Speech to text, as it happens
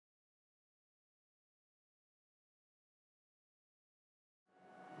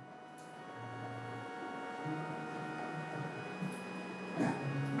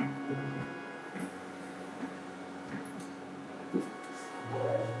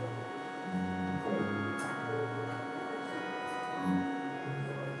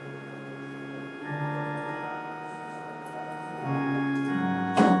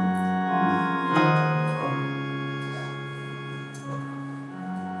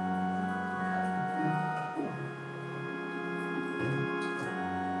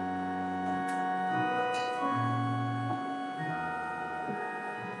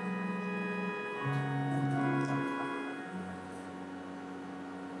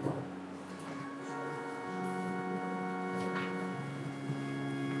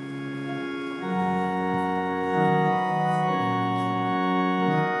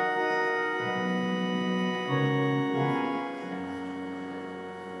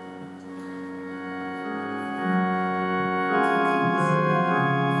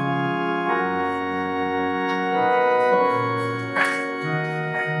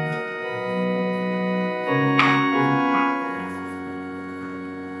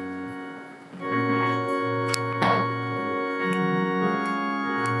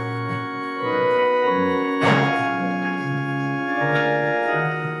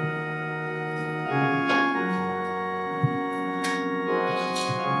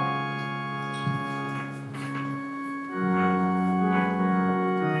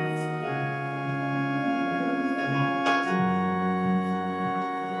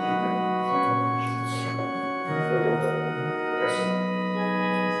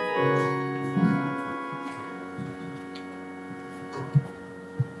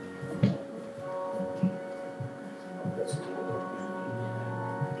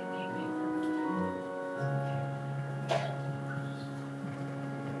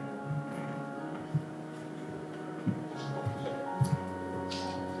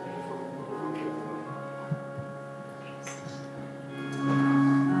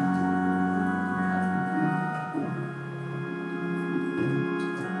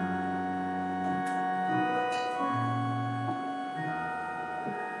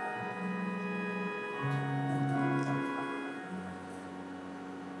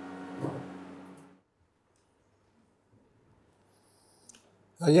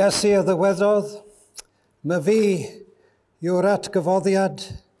Iesu y ddiweddodd, mae fi yw'r atgyfoddiad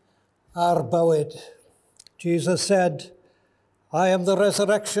a'r bywyd. Jesus said, I am the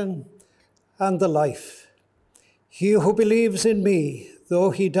resurrection and the life. He who believes in me,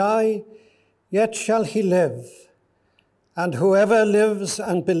 though he die, yet shall he live. And whoever lives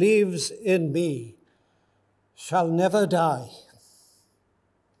and believes in me shall never die.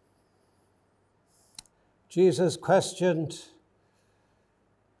 Jesus questioned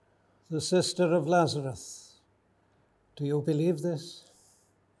the sister of Lazarus, do you believe this?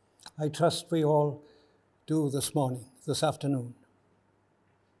 I trust we all do this afternoon.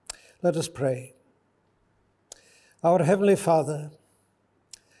 Let us pray. Our Heavenly Father,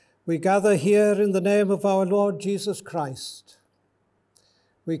 we gather here in the name of our Lord Jesus Christ.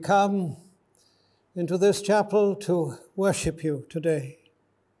 We come into this chapel to worship you today.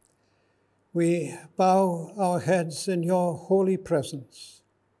 We bow our heads in your holy presence.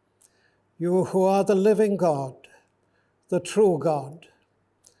 You who are the living God, the true God,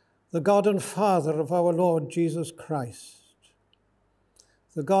 the God and Father of our Lord Jesus Christ,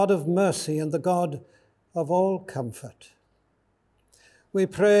 the God of mercy and the God of all comfort. We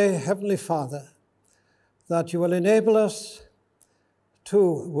pray, Heavenly Father, that you will enable us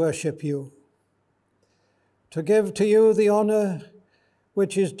to worship you, to give to you the honor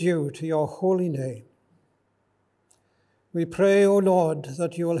which is due to your holy name. We pray, O Lord,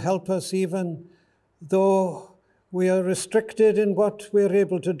 that you will help us even though we are restricted in what we are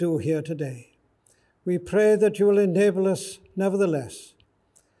able to do here today. We pray that you will enable us, nevertheless,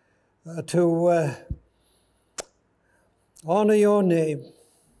 to honor your name,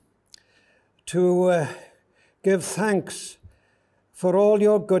 to give thanks for all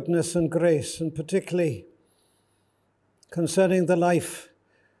your goodness and grace, and particularly concerning the life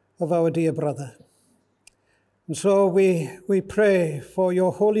of our dear brother. And so we pray for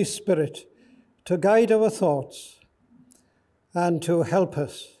your Holy Spirit to guide our thoughts and to help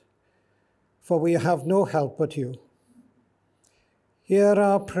us, for we have no help but you. Hear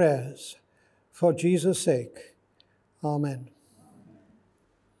our prayers for Jesus' sake. Amen.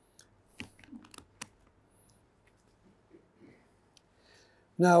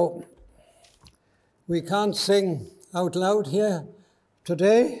 Now, we can't sing out loud here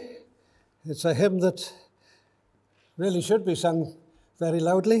today. It's a hymn that really should be sung very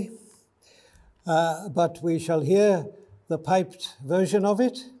loudly, but we shall hear the piped version of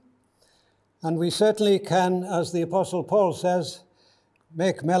it, and we certainly can, as the Apostle Paul says,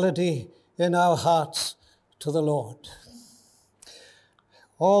 make melody in our hearts to the Lord.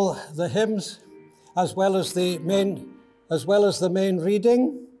 All the hymns, as well as the main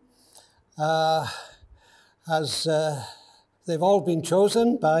reading, as they've all been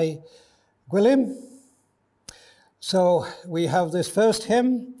chosen by Gwilym. So we have this first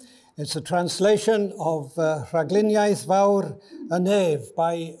hymn. It's a translation of Rhagluniaeth Fawr y Nef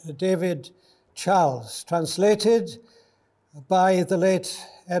by David Charles, translated by the late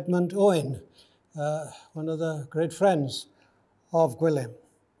Edmund Owen, one of the great friends of Gwilym.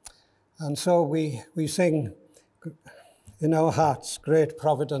 And so we sing in our hearts, Great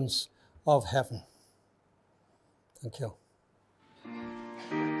Providence of Heaven. Thank you.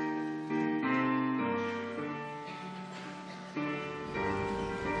 Amen.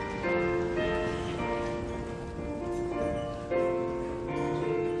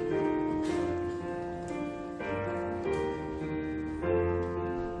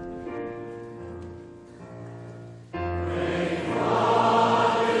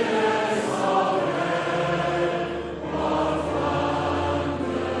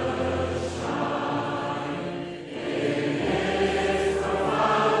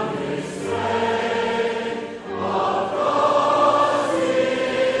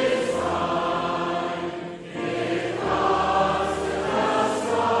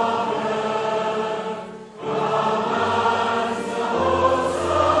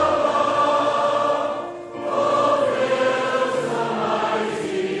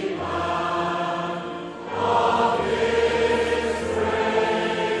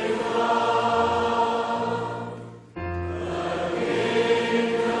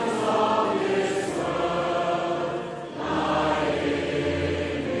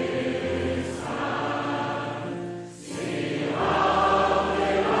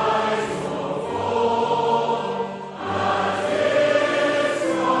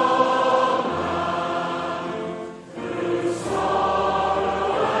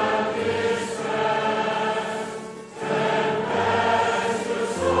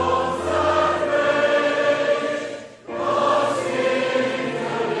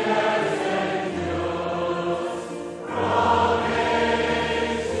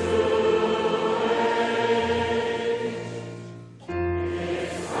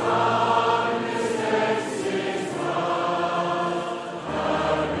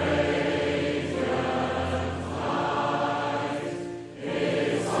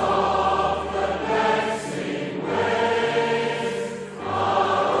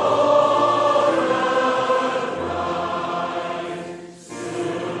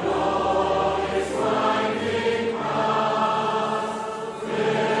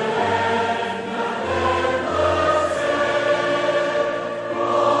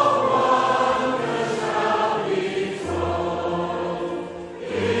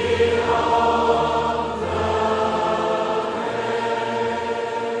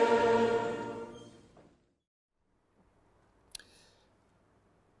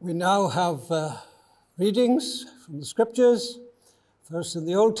 We now have readings from the Scriptures, first in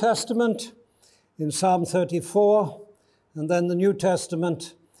the Old Testament, in Psalm 34, and then the New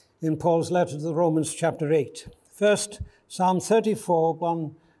Testament in Paul's letter to the Romans, chapter 8. First, Psalm 34,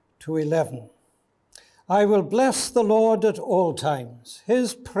 1 to 11. I will bless the Lord at all times.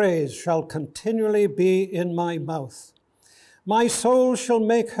 His praise shall continually be in my mouth. My soul shall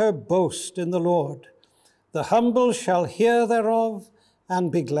make her boast in the Lord. The humble shall hear thereof and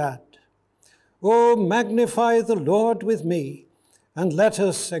be glad. O magnify the Lord with me, and let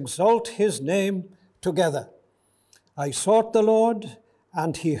us exalt his name together. I sought the Lord,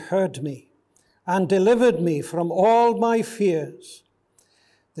 and he heard me, and delivered me from all my fears.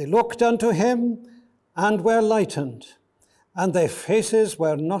 They looked unto him, and were lightened, and their faces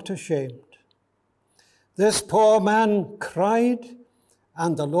were not ashamed. This poor man cried,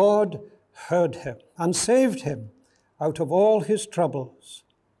 and the Lord heard him, and saved him out of all his troubles.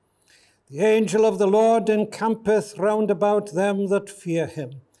 The angel of the Lord encampeth round about them that fear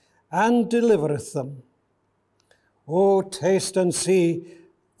him, and delivereth them. O taste and see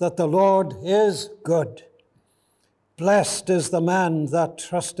that the Lord is good. Blessed is the man that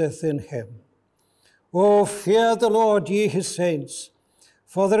trusteth in him. O fear the Lord, ye his saints,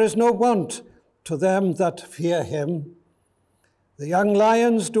 for there is no want to them that fear him. The young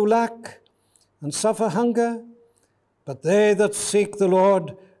lions do lack and suffer hunger, but they that seek the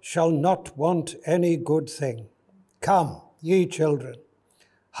Lord shall not want any good thing. Come, ye children,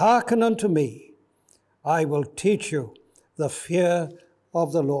 hearken unto me. I will teach you the fear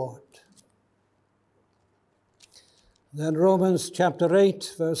of the Lord. Then Romans chapter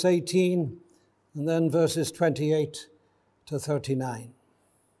 8, verse 18, and then verses 28 to 39.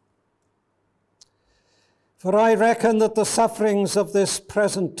 For I reckon that the sufferings of this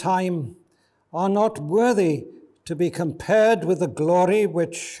present time are not worthy to be compared with the glory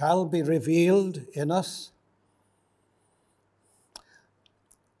which shall be revealed in us.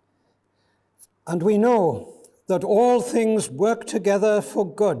 And we know that all things work together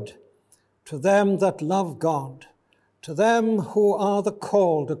for good to them that love God, to them who are the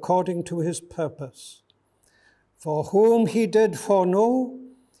called according to his purpose. For whom he did foreknow,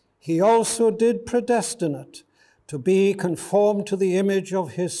 he also did predestinate to be conformed to the image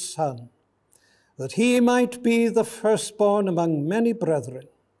of his Son, that he might be the firstborn among many brethren.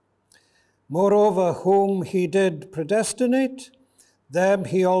 Moreover, whom he did predestinate, them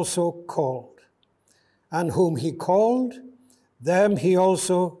he also called. And whom he called, them he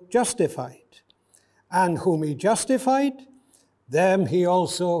also justified. And whom he justified, them he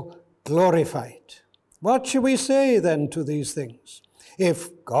also glorified. What shall we say then to these things?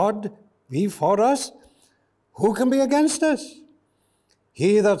 If God be for us, who can be against us?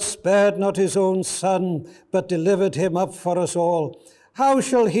 He that spared not his own Son, but delivered him up for us all, how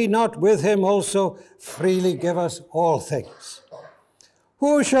shall he not with him also freely give us all things?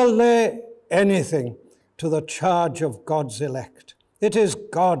 Who shall lay anything to the charge of God's elect? It is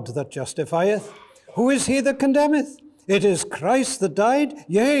God that justifieth. Who is he that condemneth? It is Christ that died,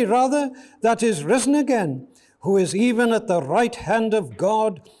 yea, rather, that is risen again, who is even at the right hand of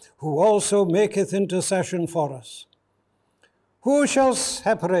God, who also maketh intercession for us. Who shall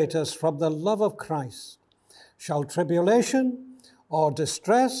separate us from the love of Christ? Shall tribulation, or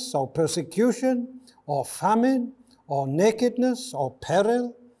distress, or persecution, or famine, or nakedness, or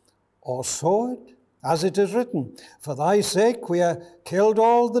peril, or sword? As it is written, for thy sake we are killed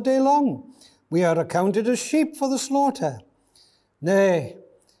all the day long. We are accounted as sheep for the slaughter. Nay,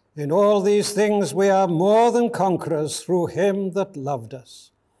 in all these things we are more than conquerors through him that loved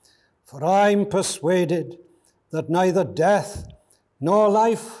us. For I'm persuaded that neither death, nor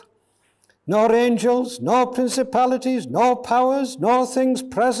life, nor angels, nor principalities, nor powers, nor things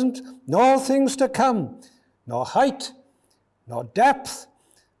present, nor things to come, nor height, nor depth,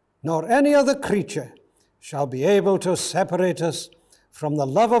 nor any other creature shall be able to separate us from the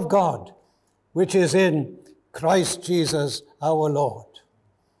love of God, which is in Christ Jesus our Lord.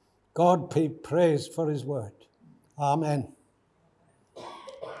 God be praised for his word. Amen.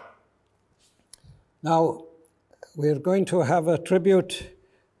 Now, we're going to have a tribute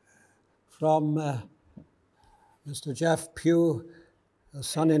from Mr. Jeff Pugh, a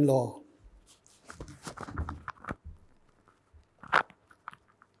son-in-law.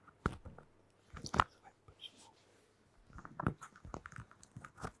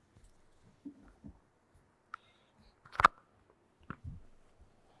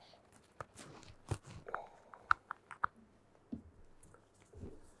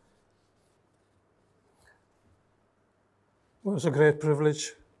 Well, it's a great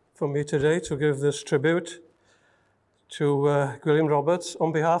privilege for me today to give this tribute to Gwilym Roberts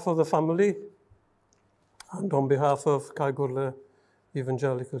on behalf of the family and on behalf of Caergwrle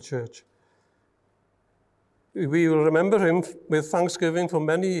Evangelical Church. We will remember him with thanksgiving for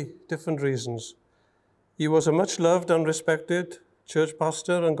many different reasons. He was a much loved and respected church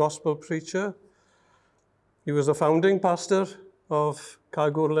pastor and gospel preacher. He was the founding pastor of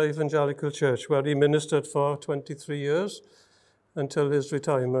Caergwrle Evangelical Church, where he ministered for 23 years until his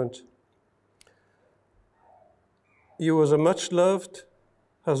retirement. He was a much loved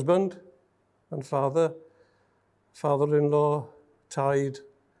husband and father, father-in-law, tide,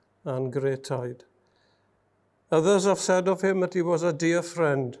 and great tide. Others have said of him that he was a dear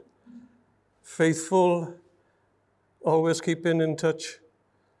friend, faithful, always keeping in touch,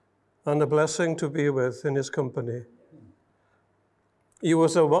 and a blessing to be with in his company. He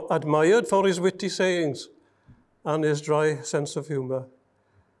was admired for his witty sayings and his dry sense of humor.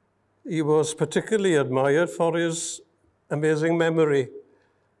 He was particularly admired for his amazing memory,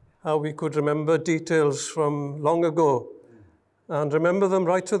 how he could remember details from long ago and remember them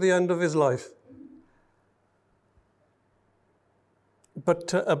right to the end of his life.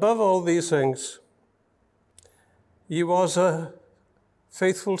 But above all these things, he was a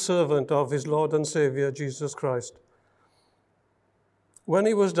faithful servant of his Lord and Savior, Jesus Christ. When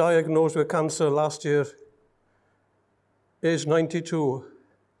he was diagnosed with cancer last year, aged 92,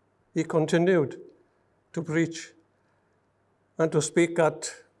 he continued to preach and to speak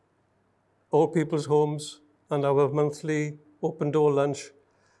at old people's homes and our monthly open door lunch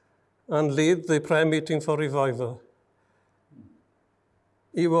and lead the prayer meeting for revival.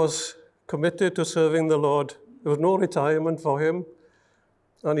 He was committed to serving the Lord. There was no retirement for him,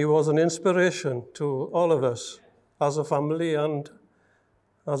 and he was an inspiration to all of us as a family and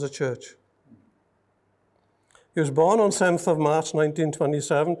as a church. He was born on 7th of March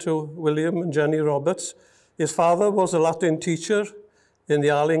 1927 to William and Jenny Roberts. His father was a Latin teacher in the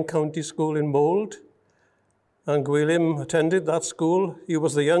Arling County School in Mold, and Gwilym attended that school. He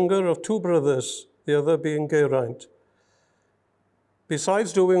was the younger of two brothers, the other being Geraint.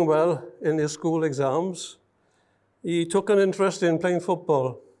 Besides doing well in his school exams, he took an interest in playing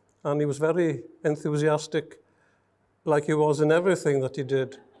football, and he was very enthusiastic, like he was in everything that he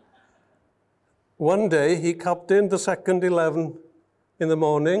did. One day, he captained the second 11 in the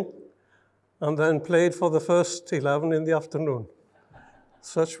morning and then played for the first 11 in the afternoon.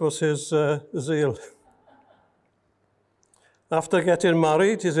 Such was his zeal. After getting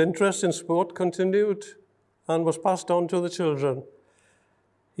married, his interest in sport continued and was passed on to the children.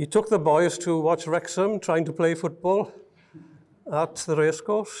 He took the boys to watch Wrexham trying to play football at the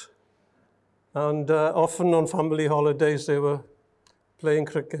racecourse, and often on family holidays they were playing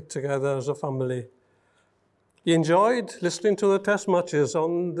cricket together as a family. He enjoyed listening to the test matches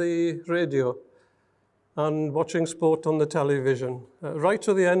on the radio and watching sport on the television. Right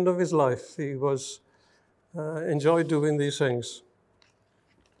to the end of his life, he enjoyed doing these things.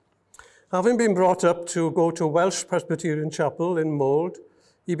 Having been brought up to go to Welsh Presbyterian Chapel in Mold,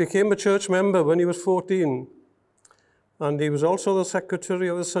 he became a church member when he was 14, and he was also the secretary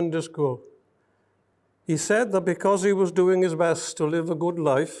of the Sunday school. He said that because he was doing his best to live a good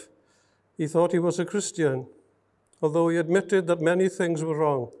life, he thought he was a Christian, although he admitted that many things were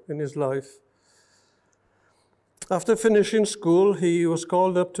wrong in his life. After finishing school, he was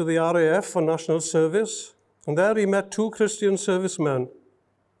called up to the RAF for national service, and there he met two Christian servicemen,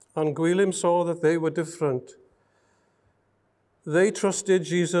 and Gwilym saw that they were different. They trusted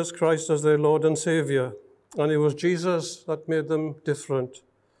Jesus Christ as their Lord and Savior, and it was Jesus that made them different.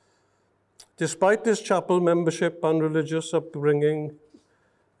 Despite his chapel membership and religious upbringing,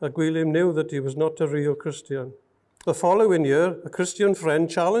 Gwilym knew that he was not a real Christian. The following year, a Christian friend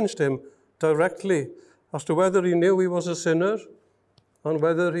challenged him directly as to whether he knew he was a sinner and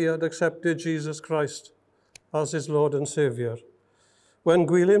whether he had accepted Jesus Christ as his Lord and Savior. When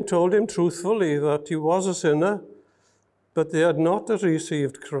Gwilym told him truthfully that he was a sinner, but they had not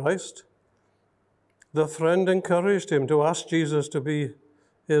received Christ, the friend encouraged him to ask Jesus to be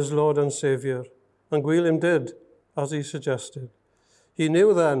his Lord and Savior, and Gwilym did as he suggested. He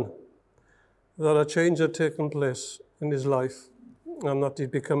knew then that a change had taken place in his life and that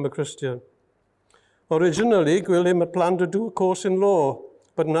he'd become a Christian. Originally, Gwilym had planned to do a course in law,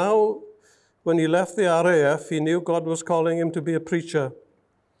 but now, when he left the RAF, he knew God was calling him to be a preacher.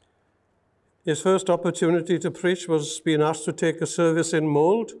 His first opportunity to preach was being asked to take a service in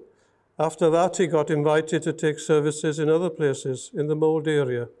Mold. After that, he got invited to take services in other places in the Mold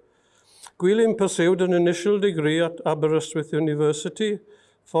area. Gwilym pursued an initial degree at Aberystwyth University,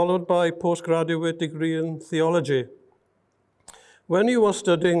 followed by a postgraduate degree in theology. When he was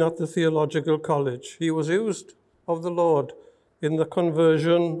studying at the theological college, he was used of the Lord in the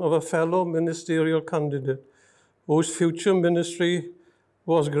conversion of a fellow ministerial candidate whose future ministry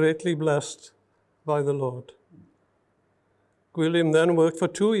was greatly blessed by the Lord. Gwilym then worked for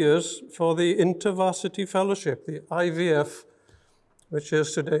 2 years for the InterVarsity Fellowship, the IVF, which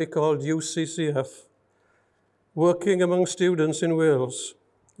is today called UCCF, working among students in Wales.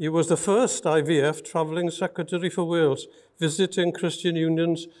 He was the first IVF travelling secretary for Wales, visiting Christian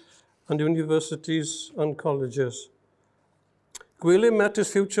unions and universities and colleges. Gwilym met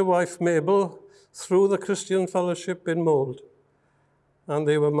his future wife, Mabel, through the Christian Fellowship in Mold, and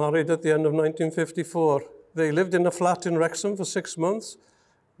they were married at the end of 1954. They lived in a flat in Wrexham for 6 months.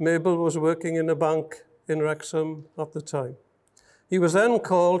 Mabel was working in a bank in Wrexham at the time. He was then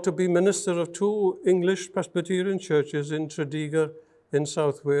called to be minister of 2 English Presbyterian churches in Tredegar in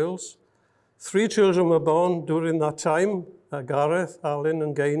South Wales. 3 children were born during that time, Gareth, Alan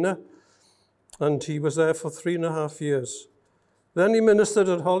and Gaynor, and he was there for 3.5 years. Then he ministered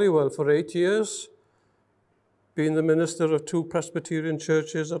at Holywell for 8 years, being the minister of 2 Presbyterian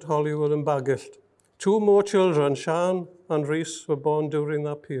churches at Holywell and Baggill. 2 more children, Sian and Rhys, were born during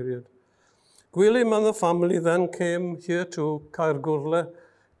that period. Gwilym and the family then came here to Caergwrle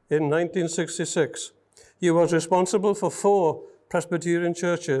in 1966. He was responsible for 4 Presbyterian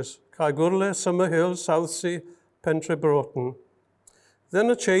churches, Caergwrle, Summerhill, Southsea, Pentre Broughton. Then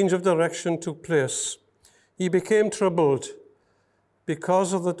a change of direction took place. He became troubled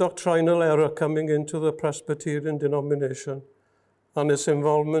because of the doctrinal error coming into the Presbyterian denomination and its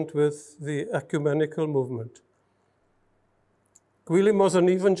involvement with the ecumenical movement. Gwilym was an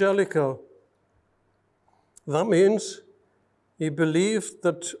evangelical. That means he believed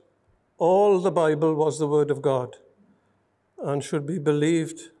that all the Bible was the Word of God and should be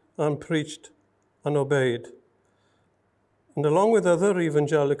believed and preached and obeyed. And along with other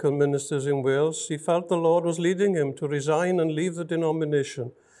evangelical ministers in Wales, he felt the Lord was leading him to resign and leave the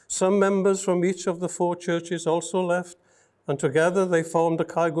denomination. Some members from each of the 4 churches also left, and together they formed the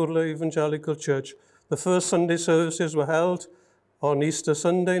Caergwrle Evangelical Church. The first Sunday services were held on Easter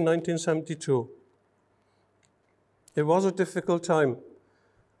Sunday, 1972. It was a difficult time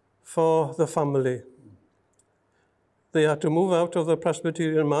for the family. They had to move out of the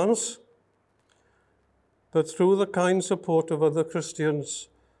Presbyterian manse, but through the kind support of other Christians,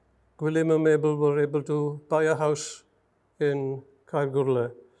 Gwilym and Mabel were able to buy a house in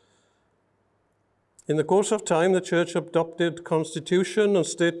Caergwrle. In the course of time, the church adopted constitution and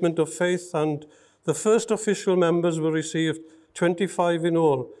statement of faith, and the first official members were received, 25 in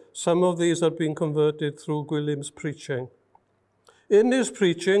all. Some of these had been converted through Gwilym's preaching. In his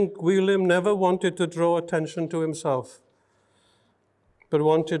preaching, Gwilym never wanted to draw attention to himself, but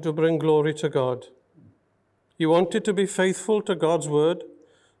wanted to bring glory to God. He wanted to be faithful to God's word,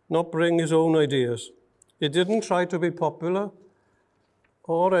 not bring his own ideas. He didn't try to be popular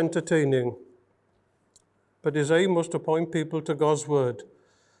or entertaining, but his aim was to point people to God's word.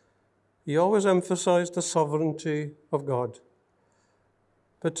 He always emphasized the sovereignty of God,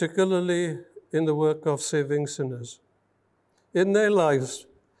 particularly in the work of saving sinners. In their lives,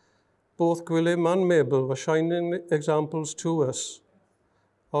 both Gwilym and Mabel were shining examples to us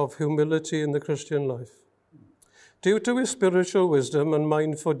of humility in the Christian life. Due to his spiritual wisdom and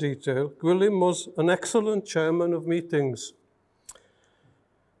mind for detail, Gwilym was an excellent chairman of meetings,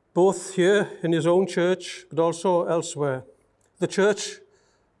 both here in his own church, but also elsewhere. The church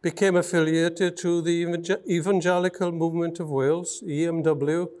became affiliated to the Evangelical Movement of Wales,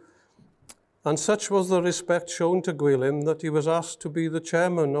 EMW, and such was the respect shown to Gwilym that he was asked to be the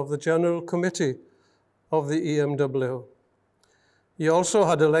chairman of the General Committee of the EMW. He also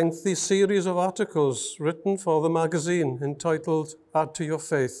had a lengthy series of articles written for the magazine entitled Add to Your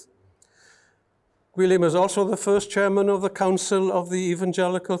Faith. Gwilym is also the first chairman of the Council of the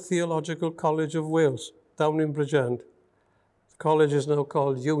Evangelical Theological College of Wales, down in Bridgend. The college is now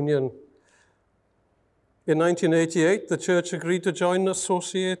called Union. In 1988, the church agreed to join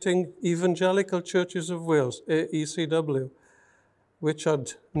Associating Evangelical Churches of Wales, AECW, which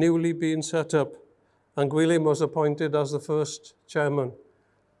had newly been set up, and Gwilym was appointed as the first chairman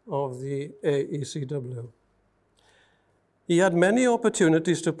of the AECW. He had many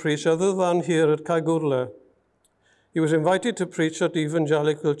opportunities to preach other than here at Caergwrle. He was invited to preach at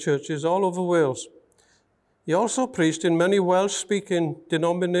evangelical churches all over Wales. He also preached in many Welsh-speaking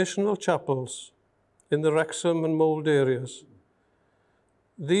denominational chapels in the Wrexham and Mold areas.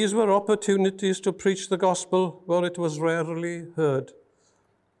 These were opportunities to preach the gospel where it was rarely heard,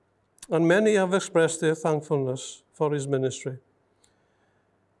 and many have expressed their thankfulness for his ministry.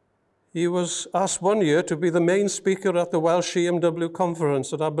 He was asked one year to be the main speaker at the Welsh EMW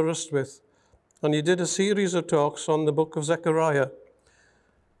conference at Aberystwyth, and he did a series of talks on the book of Zechariah.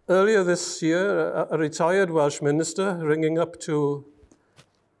 Earlier this year, a retired Welsh minister, ringing up to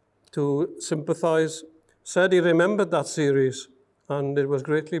sympathize, said he remembered that series, and it was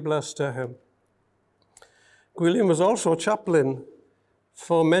greatly blessed to him. Gwilym was also chaplain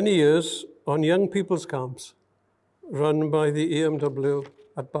for many years on young people's camps run by the EMW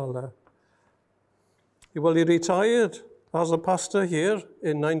at Bala. Well, he retired as a pastor here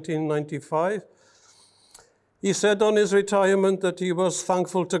in 1995. He said on his retirement that he was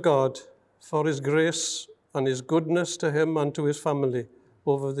thankful to God for his grace and his goodness to him and to his family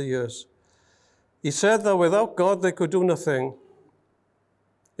over the years. He said that without God they could do nothing.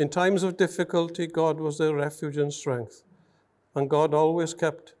 In times of difficulty, God was their refuge and strength, and God always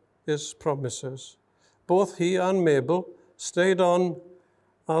kept his promises. Both he and Mabel stayed on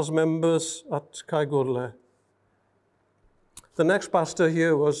as members at Caergwrle. The next pastor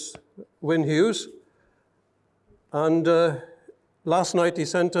here was Wyn Hughes, and last night he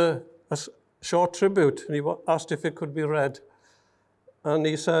sent a short tribute, and he asked if it could be read. And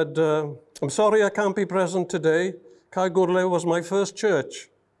he said, I'm sorry I can't be present today. Caergwrle was my first church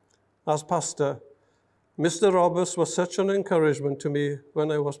as pastor. Mr. Roberts was such an encouragement to me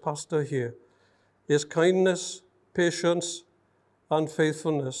when I was pastor here. His kindness, patience, and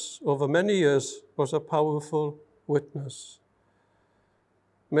faithfulness over many years was a powerful witness.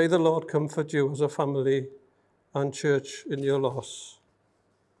 May the Lord comfort you as a family and church in your loss.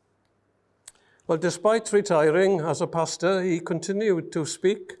 Well, despite retiring as a pastor, he continued to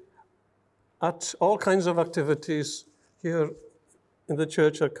speak at all kinds of activities here in the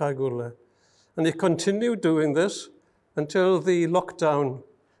church at Caergwrle. And he continued doing this until the lockdown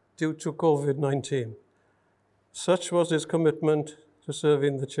due to COVID-19. Such was his commitment to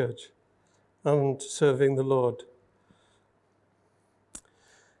serving the church and serving the Lord.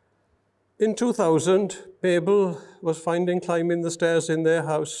 In 2000, Mabel was finding climbing the stairs in their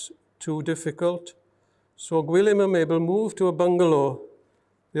house too difficult. So Gwilym and Mabel moved to a bungalow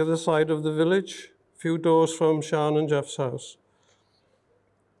the other side of the village, a few doors from Sian and Jeff's house.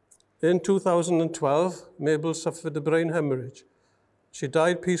 In 2012, Mabel suffered a brain hemorrhage. She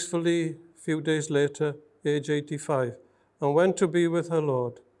died peacefully a few days later, age 85, and went to be with her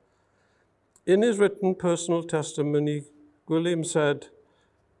Lord. In his written personal testimony, Gwilym said,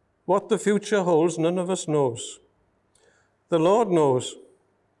 "What the future holds, none of us knows. The Lord knows,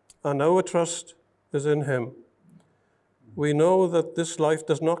 and our trust is in him. We know that this life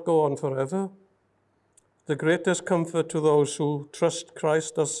does not go on forever. The greatest comfort to those who trust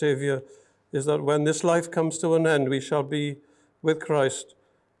Christ as Savior is that when this life comes to an end, we shall be with Christ,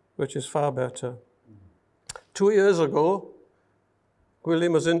 which is far better." 2 years ago,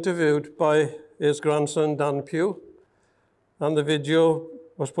 Gwilym was interviewed by his grandson, Dan Pugh, and the video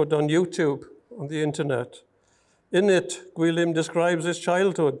was put on YouTube, on the internet. In it, Gwilym describes his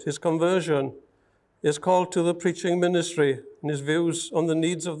childhood, his conversion, his call to the preaching ministry, and his views on the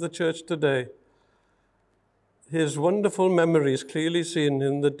needs of the church today. His wonderful memories clearly seen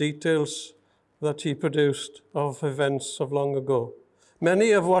in the details that he produced of events of long ago.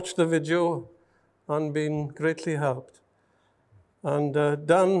 Many have watched the video and been greatly helped. And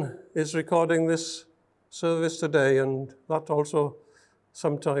Dan is recording this service today, and that also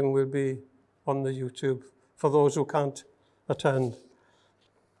sometime will be on the YouTube for those who can't attend.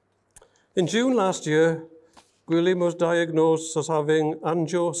 In June last year, Gwilym was diagnosed as having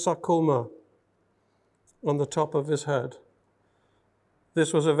angiosarcoma on the top of his head.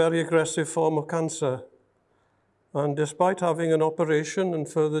 This was a very aggressive form of cancer, and despite having an operation and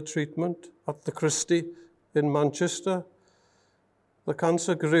further treatment at the Christie in Manchester, the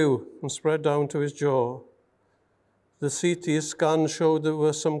cancer grew and spread down to his jaw. The CT scan showed there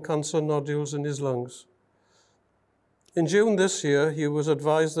were some cancer nodules in his lungs. In June this year, he was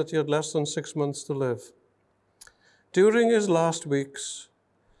advised that he had less than 6 months to live. During his last weeks,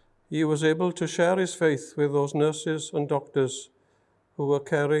 he was able to share his faith with those nurses and doctors who were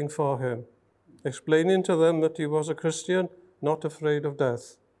caring for him, explaining to them that he was a Christian, not afraid of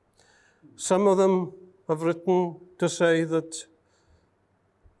death. Some of them have written to say that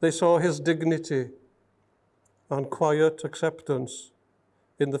they saw his dignity and quiet acceptance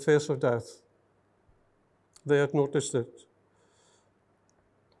in the face of death. They had noticed it.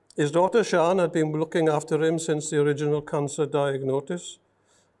 His daughter Sian had been looking after him since the original cancer diagnosis,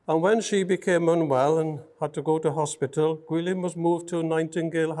 and when she became unwell and had to go to hospital, Gwilym was moved to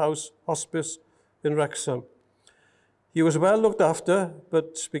Nightingale House Hospice in Wrexham. He was well looked after,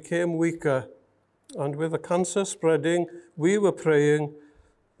 but became weaker, and with the cancer spreading, we were praying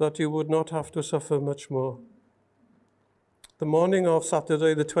that he would not have to suffer much more. The morning of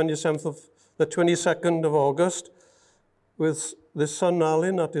Saturday, the the 22nd of August, with his son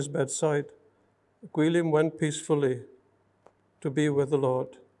Alan at his bedside, Gwilym went peacefully to be with the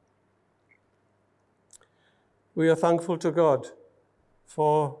Lord. We are thankful to God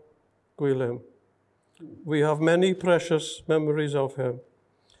for Gwilym. We have many precious memories of him.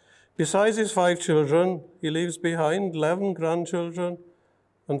 Besides his 5 children, he leaves behind 11 grandchildren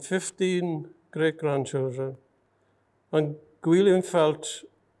and 15 great-grandchildren. And Gwilym felt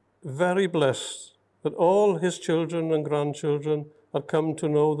very blessed that all his children and grandchildren had come to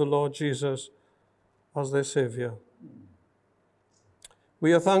know the Lord Jesus as their Saviour.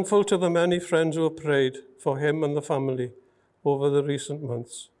 We are thankful to the many friends who have prayed for him and the family over the recent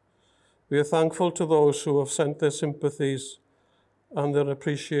months. We are thankful to those who have sent their sympathies and their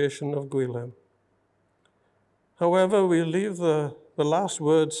appreciation of Gwilym. However, we leave the last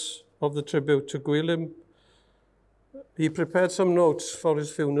words of the tribute to Gwilym. He prepared some notes for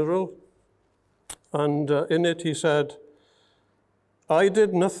his funeral, and in it he said, "I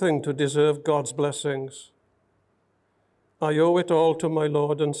did nothing to deserve God's blessings. I owe it all to my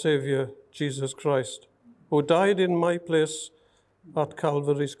Lord and Saviour, Jesus Christ, who died in my place at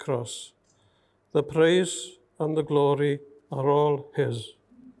Calvary's cross. The praise and the glory are all his."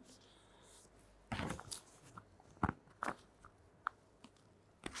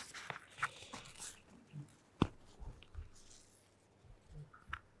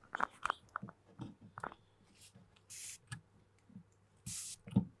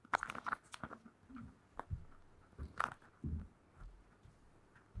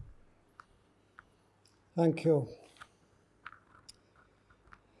 Thank you.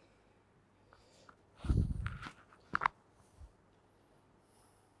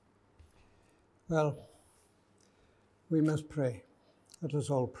 Well, we must pray. Let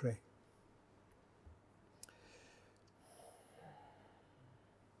us all pray.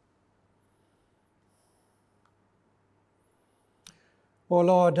 O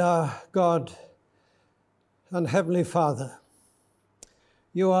Lord, our God and Heavenly Father,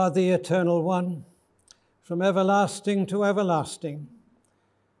 you are the Eternal One. From everlasting to everlasting,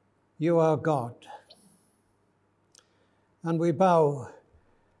 you are God. And we bow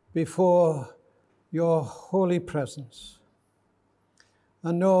before your holy presence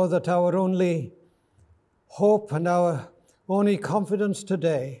and know that our only hope and our only confidence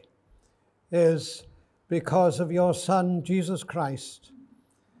today is because of your Son, Jesus Christ,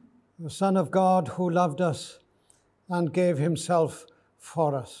 the Son of God who loved us and gave himself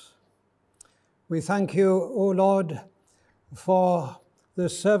for us. We thank you, O Lord, for the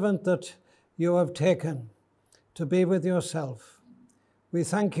servant that you have taken to be with yourself. We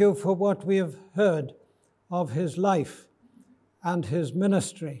thank you for what we have heard of his life and his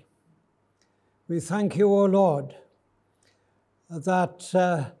ministry. We thank you, O Lord,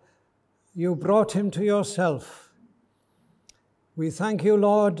 that you brought him to yourself. We thank you,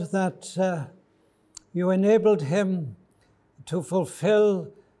 Lord, that you enabled him to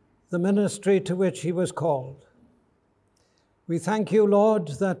fulfill the ministry to which he was called. We thank you, Lord,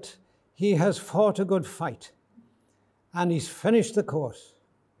 that he has fought a good fight and he's finished the course.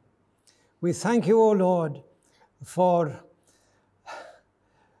 We thank you, O Lord, for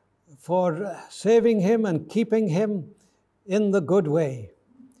saving him and keeping him in the good way.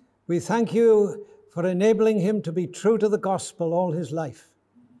 We thank you for enabling him to be true to the gospel all his life.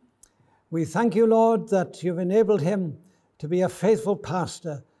 We thank you, Lord, that you've enabled him to be a faithful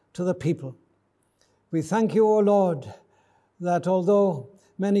pastor to the people. We thank you, O Lord, that although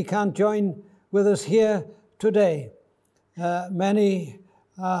many can't join with us here today, many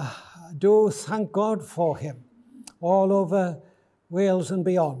do thank God for him all over Wales and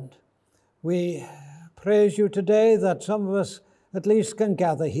beyond. We praise you today that some of us at least can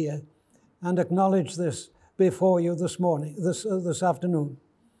gather here and acknowledge this before you this morning, this afternoon.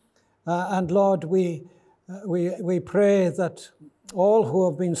 And Lord, we pray that all who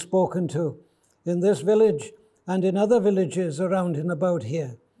have been spoken to in this village and in other villages around and about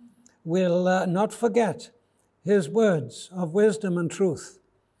here will not forget his words of wisdom and truth.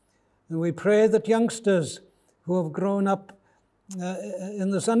 And we pray that youngsters who have grown up in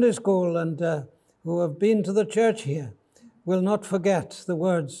the Sunday school and who have been to the church here will not forget the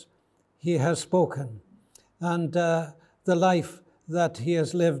words he has spoken and the life that he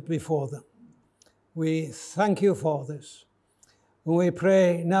has lived before them. We thank you for this. We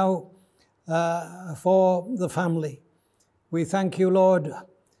pray now for the family. We thank you, Lord,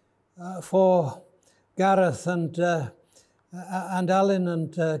 for Gareth and Alan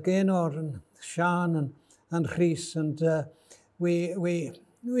and Gaynor and Sian and Rhys. And we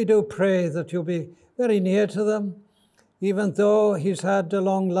do pray that you'll be very near to them. Even though he's had a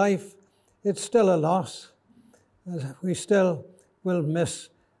long life, it's still a loss. We still will miss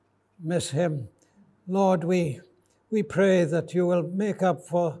him. Lord, we pray that you will make up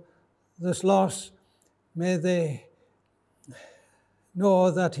for this loss. May they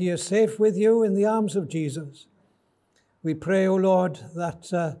know that he is safe with you in the arms of Jesus. We pray, O Lord,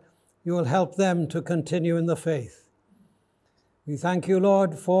 that you will help them to continue in the faith. We thank you,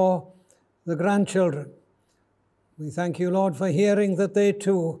 Lord, for the grandchildren. We thank you, Lord, for hearing that they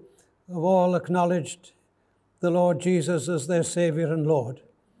too have all acknowledged the Lord Jesus as their Savior and Lord.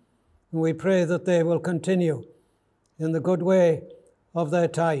 And we pray that they will continue in the good way of their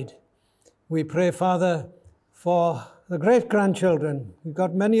tide. We pray, Father, for the great-grandchildren. We've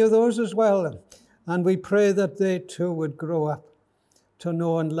got many of those as well. And we pray that they too would grow up to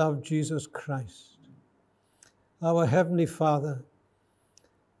know and love Jesus Christ. Our Heavenly Father,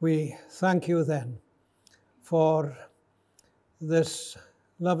 we thank you then for this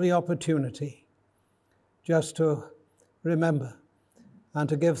lovely opportunity just to remember and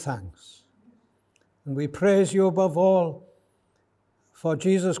to give thanks. And we praise you above all for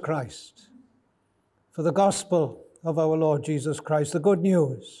Jesus Christ, for the gospel of our Lord Jesus Christ, the good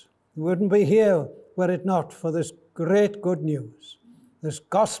news. We wouldn't be here were it not for this great good news, this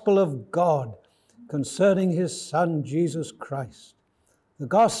gospel of God concerning his Son, Jesus Christ. The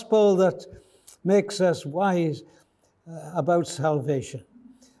gospel that makes us wise about salvation.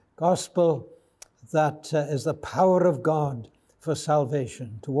 Gospel that is the power of God for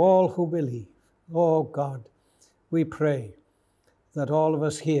salvation to all who believe. Oh God, we pray that all of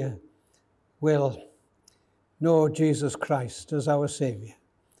us here will know Jesus Christ as our Savior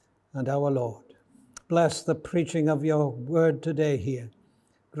and our Lord. Bless the preaching of your word today here.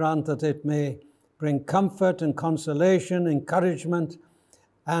 Grant that it may bring comfort and consolation, encouragement,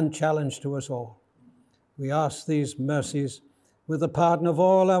 and challenge to us all. We ask these mercies with the pardon of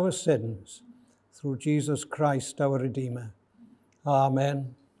all our sins through Jesus Christ, our Redeemer.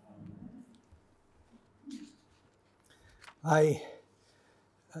 Amen.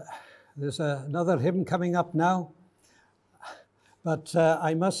 There's another hymn coming up now, but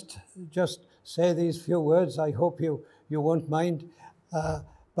I must just say these few words. I hope you won't mind.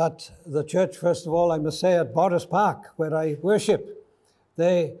 But the church, first of all, I must say at Boris Park, where I worship,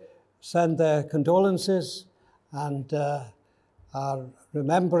 they send their condolences and are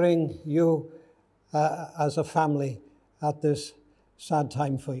remembering you as a family at this sad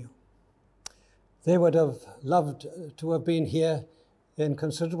time for you. They would have loved to have been here in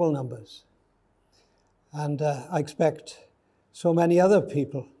considerable numbers. And I expect so many other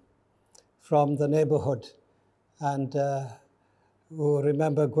people from the neighborhood and who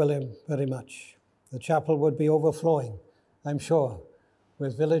remember Gwilym very much. The chapel would be overflowing, I'm sure,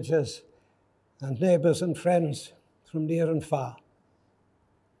 with villagers and neighbors and friends from near and far.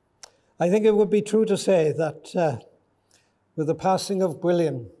 I think it would be true to say that with the passing of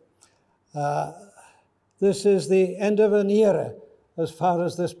Gwilym, this is the end of an era as far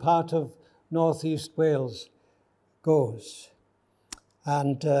as this part of northeast Wales goes.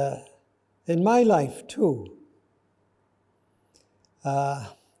 And in my life too,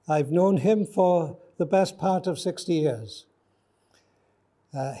 I've known him for the best part of 60 years.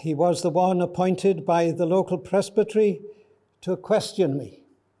 He was the one appointed by the local presbytery to question me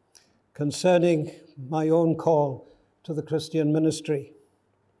concerning my own call to the Christian ministry.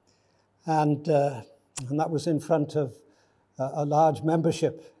 And that was in front of a large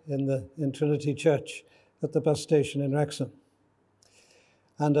membership in Trinity Church at the bus station in Wrexham.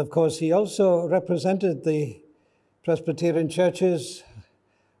 And of course, he also represented the Presbyterian churches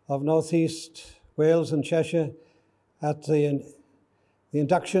of Northeast Wales and Cheshire at the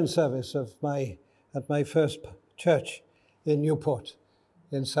induction service at my first church in Newport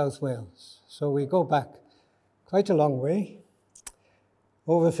in South Wales. So we go back quite a long way,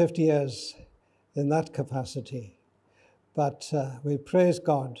 over 50 years in that capacity. But we praise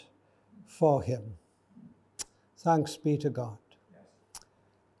God for him. Thanks be to God.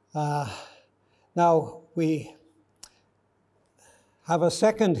 Now we have a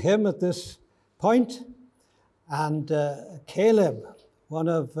second hymn at this point, and Caleb, one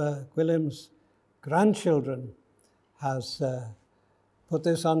of Gwilym's grandchildren, has put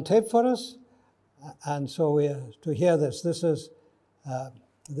this on tape for us, and so we are to hear this. This is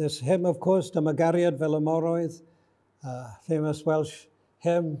this hymn, of course, Dymagariad fel y Moroedd, famous Welsh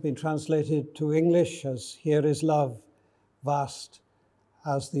hymn, been translated to English as Here is Love, Vast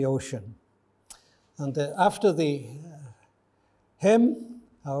as the Ocean. And after the hymn,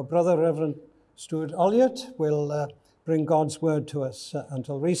 our brother Reverend Stuart Olyott will bring God's word to us.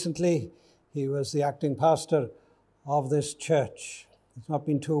 Until recently, he was the acting pastor of this church. He's not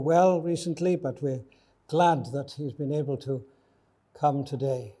been too well recently, but we're glad that he's been able to come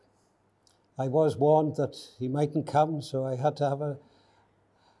today. I was warned that he mightn't come, so I had to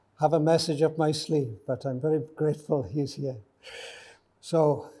have a message up my sleeve, but I'm very grateful he's here.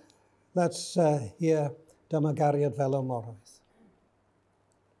 So let's hear Dymagariad fel o morwydd.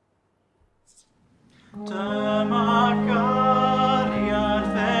 Dymagariad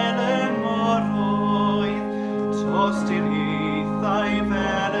fel y morwydd, tost i'r hithau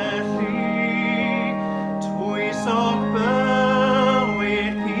fel y llu, twysog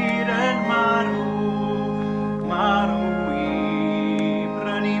bywyd pyr yn marw, marw i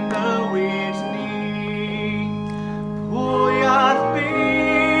brynu bywyd ni. Pwy all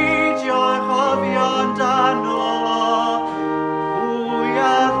beidio chofio'n dano, pwy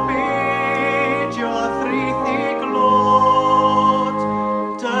all beidio thrithi glod,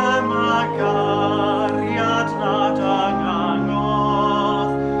 dymagariad nad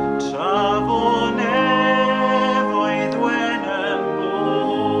angangodd, trafon efoedd wen yn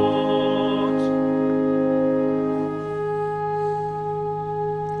bod.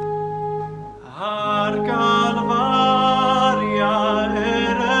 Ar galfaria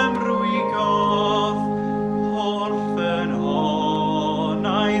yr ymrwygodd, wrth yn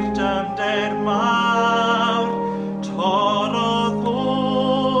honau'r dymder mawr, torodd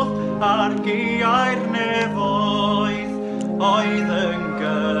lwth ar giau'r nefoedd, oedd yn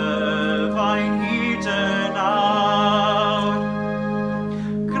gyfain hyd yn awr.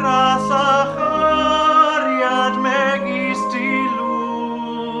 Gras a chariad megis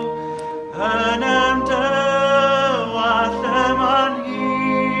dilw, yn ymdywall yma'n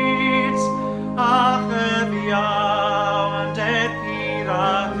hyd, a chyfiawnd pyr a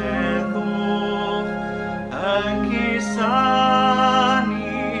heddwch, yn cusanu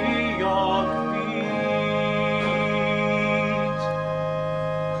ogfyd.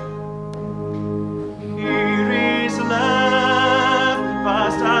 Here is love,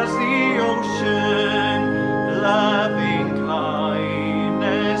 vast as the ocean, loving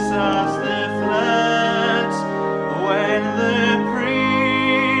kindness as the floods. When the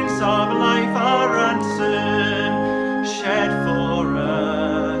Prince of Life our ransom shed for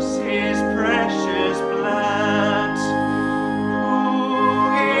us his precious blood.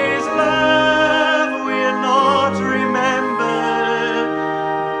 Who his love will not remember,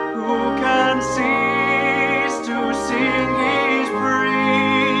 who can cease to sing his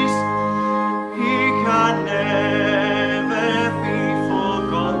praise? He can never be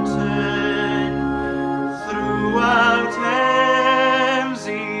forgotten throughout heaven's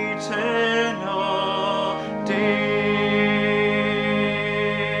eternal days.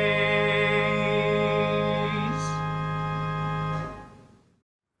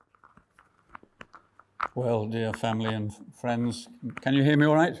 Well, dear family and friends, can you hear me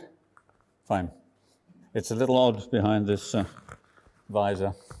all right? Fine. It's a little odd behind this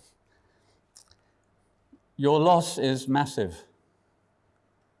visor. Your loss is massive.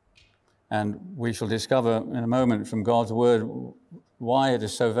 And we shall discover in a moment from God's word why it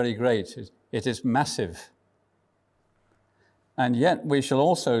is so very great. It is massive. And yet we shall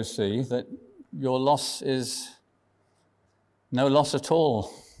also see that your loss is no loss at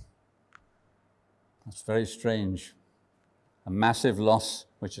all. That's very strange. A massive loss,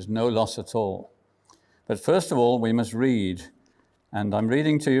 which is no loss at all. But first of all, we must read. And I'm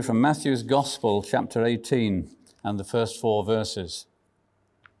reading to you from Matthew's Gospel, chapter 18, and the first 4 verses.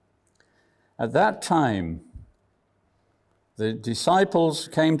 At that time, the disciples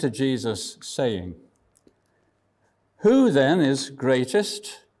came to Jesus, saying, "Who then is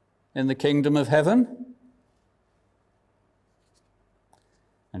greatest in the kingdom of heaven?"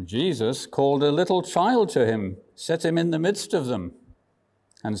 And Jesus called a little child to him, set him in the midst of them,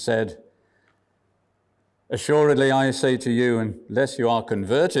 and said, "Assuredly I say to you, unless you are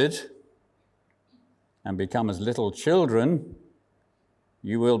converted and become as little children,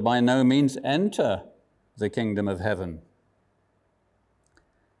 you will by no means enter the kingdom of heaven.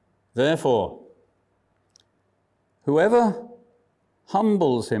 Therefore, whoever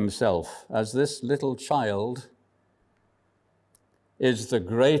humbles himself as this little child is the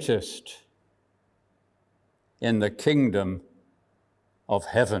greatest in the kingdom of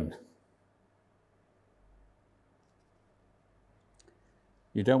heaven."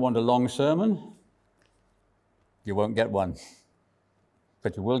 You don't want a long sermon? You won't get one.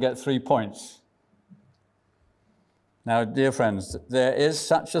 But you will get 3 points. Now, dear friends, there is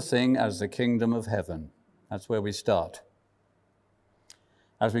such a thing as the kingdom of heaven. That's where we start.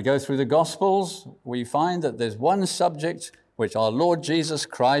 As we go through the Gospels, we find that there's one subject which our Lord Jesus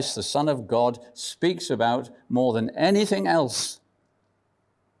Christ, the Son of God, speaks about more than anything else,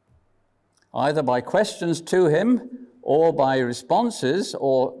 either by questions to him or by responses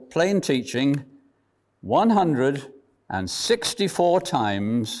or plain teaching, 164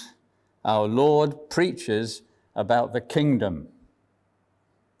 times our Lord preaches about the kingdom.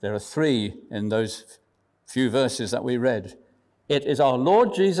 There are 3 in those few verses that we read. It is our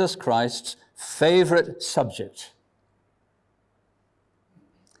Lord Jesus Christ's favorite subject.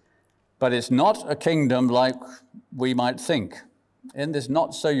 But it's not a kingdom like we might think. In this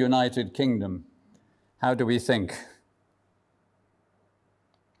not-so-united kingdom, how do we think?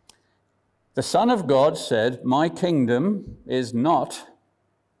 The Son of God said, "My kingdom is not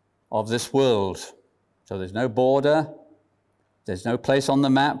of this world." So there's no border, there's no place on the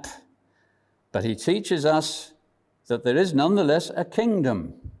map, but he teaches us that there is nonetheless a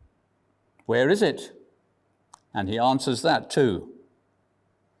kingdom. Where is it? And he answers that too.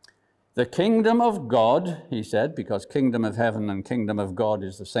 The kingdom of God, he said, because kingdom of heaven and kingdom of God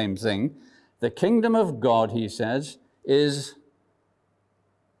is the same thing. The kingdom of God, he says, is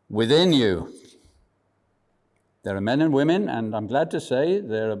within you. There are men and women, and I'm glad to say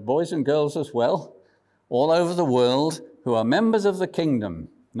there are boys and girls as well, all over the world who are members of the kingdom,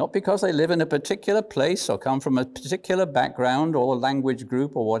 not because they live in a particular place or come from a particular background or language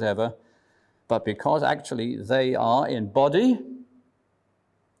group or whatever, but because actually they are in body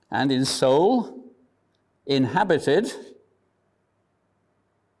and in soul inhabited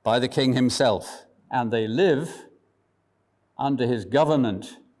by the King himself, and they live under his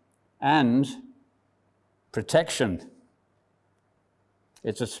government and protection.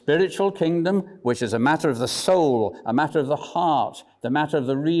 It's a spiritual kingdom which is a matter of the soul, a matter of the heart, the matter of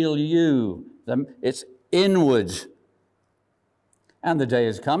the real you. It's inward. And the day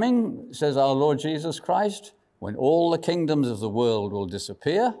is coming, says our Lord Jesus Christ, when all the kingdoms of the world will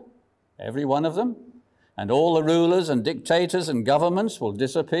disappear, every one of them, and all the rulers and dictators and governments will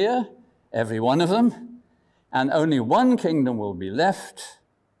disappear, every one of them, and only one kingdom will be left,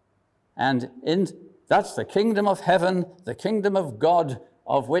 and that's the kingdom of heaven, the kingdom of God,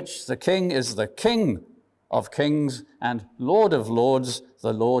 of which the King is the King of kings and Lord of lords,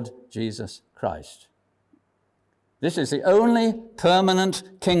 the Lord Jesus Christ. This is the only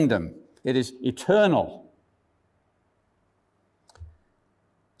permanent kingdom. It is eternal.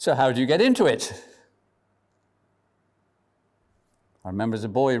 So how do you get into it? I remember as a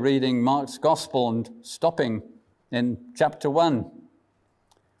boy reading Mark's Gospel and stopping in chapter 1.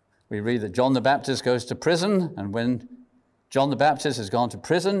 We read that John the Baptist goes to prison, and when John the Baptist has gone to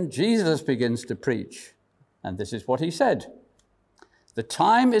prison, Jesus begins to preach. And this is what he said: "The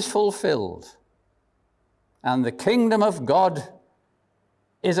time is fulfilled, and the kingdom of God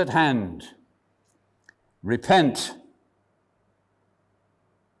is at hand. Repent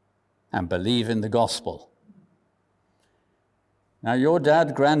and believe in the gospel." Now your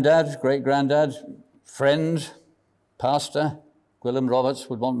dad, granddad, great-granddad, friend, pastor, Gwilym Roberts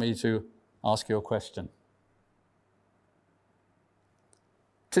would want me to ask you a question.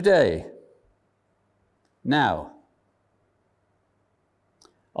 Today, now,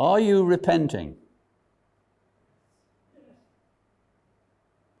 are you repenting?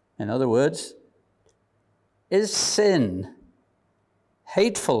 In other words, is sin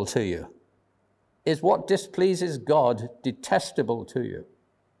hateful to you? Is what displeases God detestable to you?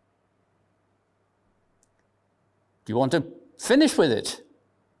 Do you want to finish with it?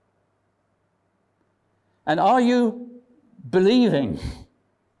 And are you believing,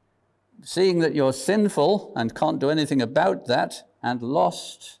 seeing that you're sinful and can't do anything about that, and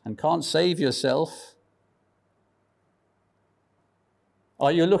lost and can't save yourself?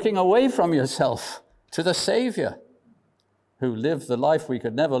 Are you looking away from yourself to the Savior, who lived the life we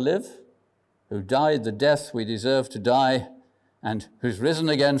could never live, who died the death we deserve to die, and who's risen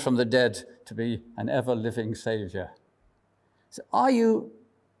again from the dead to be an ever-living Savior? So are you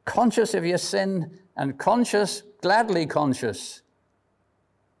conscious of your sin and conscious, gladly conscious,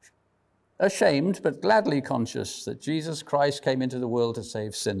 ashamed but gladly conscious that Jesus Christ came into the world to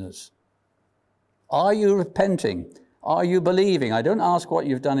save sinners? Are you repenting? Are you believing? I don't ask what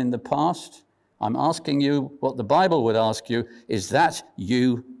you've done in the past. I'm asking you what the Bible would ask you. Is that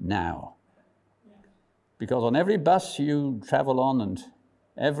you now? Because on every bus you travel on, and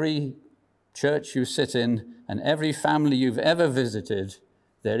every church you sit in, and every family you've ever visited,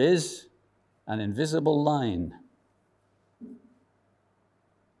 there is an invisible line.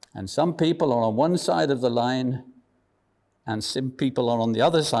 And some people are on one side of the line, and some people are on the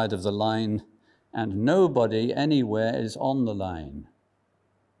other side of the line, and nobody anywhere is on the line.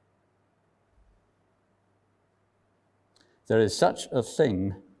 There is such a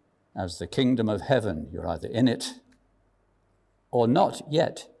thing as the kingdom of heaven. You're either in it or not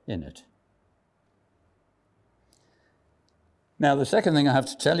yet in it. Now, the second thing I have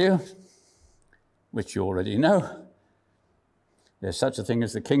to tell you, which you already know, there's such a thing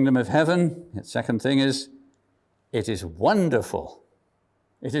as the kingdom of heaven. The second thing is, it is wonderful.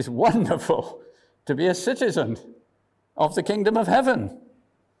 It is wonderful to be a citizen of the kingdom of heaven.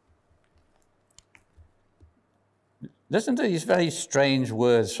 Listen to these very strange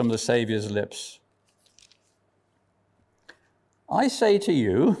words from the Saviour's lips. I say to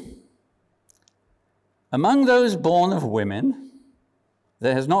you, among those born of women,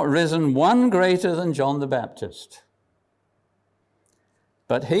 there has not risen one greater than John the Baptist.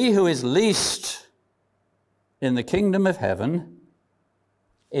 But he who is least in the kingdom of heaven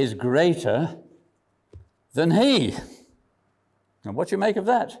is greater than he. And what do you make of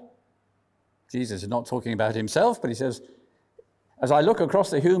that? Jesus is not talking about himself, but he says, as I look across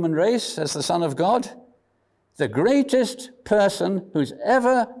the human race as the Son of God, the greatest person who's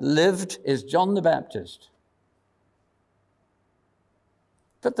ever lived is John the Baptist.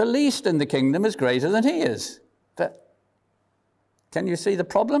 But the least in the kingdom is greater than he is. Can you see the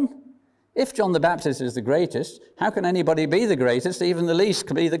problem? If John the Baptist is the greatest, how can anybody be the greatest? Even the least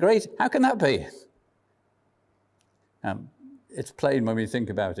can be the greatest. How can that be? It's plain when we think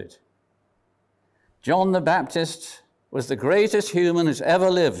about it. John the Baptist was the greatest human who's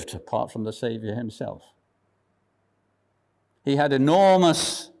ever lived, apart from the Savior himself. He had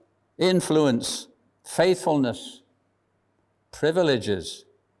enormous influence, faithfulness, privileges.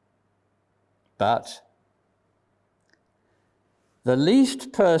 But the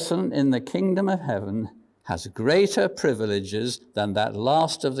least person in the kingdom of heaven has greater privileges than that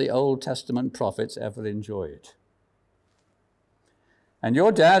last of the Old Testament prophets ever enjoyed. And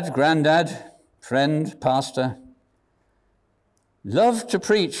your dad, granddad, friend, pastor, loved to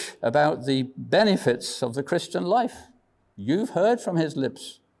preach about the benefits of the Christian life. You've heard from his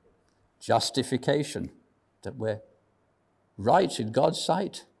lips justification, that we're right in God's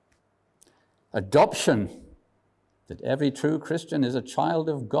sight. Adoption, that every true Christian is a child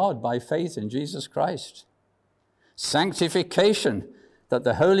of God by faith in Jesus Christ. Sanctification, that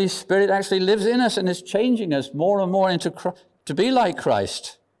the Holy Spirit actually lives in us and is changing us more and more to be like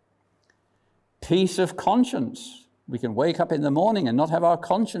Christ. Peace of conscience. We can wake up in the morning and not have our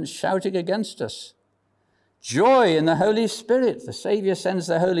conscience shouting against us. Joy in the Holy Spirit. The Savior sends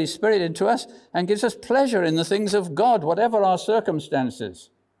the Holy Spirit into us and gives us pleasure in the things of God, whatever our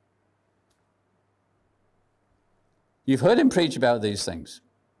circumstances. You've heard him preach about these things.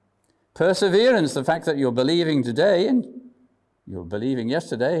 Perseverance, the fact that you're believing today and you were believing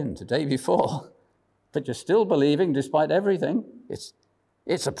yesterday and the day before, but you're still believing despite everything.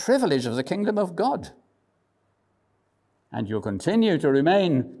 It's a privilege of the kingdom of God. And you'll continue to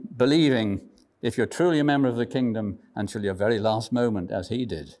remain believing if you're truly a member of the kingdom until your very last moment, as he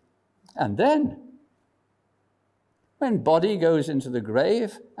did. And then, when body goes into the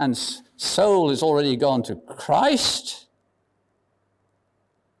grave and soul is already gone to Christ,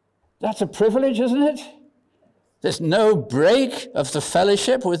 that's a privilege, isn't it? There's no break of the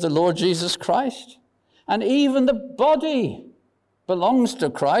fellowship with the Lord Jesus Christ. And even the body belongs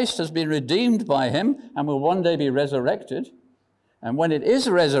to Christ, has been redeemed by him, and will one day be resurrected. And when it is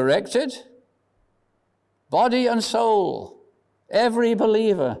resurrected, body and soul, every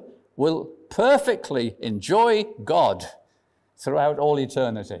believer will perfectly enjoy God throughout all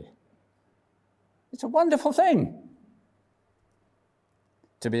eternity. It's a wonderful thing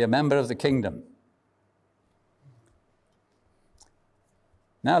to be a member of the kingdom.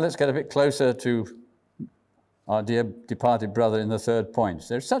 Now let's get a bit closer to our dear departed brother in the third point.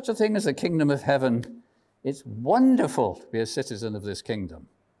 There's such a thing as the kingdom of heaven. It's wonderful to be a citizen of this kingdom.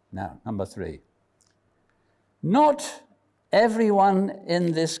 Now, number 3. Not everyone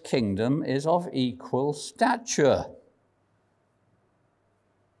in this kingdom is of equal stature.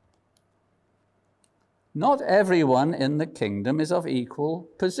 Not everyone in the kingdom is of equal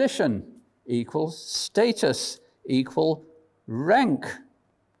position, equal status, equal rank.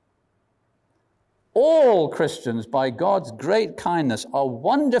 All Christians, by God's great kindness, are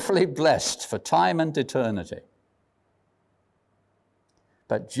wonderfully blessed for time and eternity.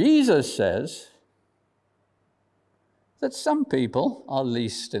 But Jesus says that some people are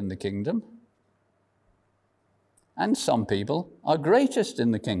least in the kingdom, and some people are greatest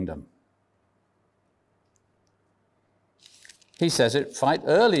in the kingdom. He says it quite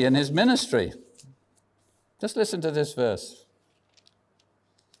early in his ministry. Just listen to this verse.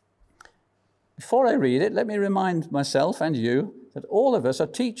 Before I read it, let me remind myself and you that all of us are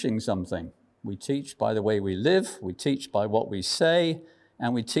teaching something. We teach by the way we live, we teach by what we say,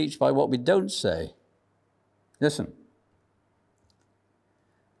 and we teach by what we don't say. Listen.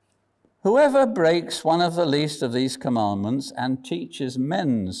 Whoever breaks one of the least of these commandments and teaches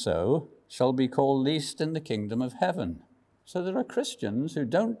men so shall be called least in the kingdom of heaven. So there are Christians who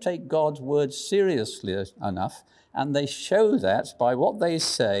don't take God's word seriously enough, and they show that by what they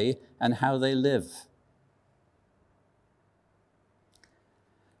say and how they live.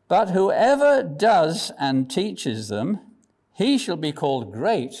 But whoever does and teaches them, he shall be called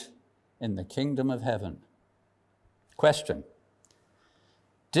great in the kingdom of heaven. Question: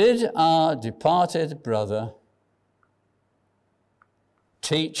 did our departed brother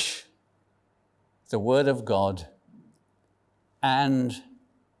teach the word of God and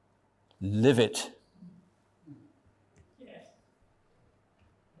live it? Yes.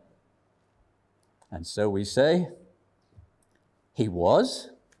 And so we say, he was,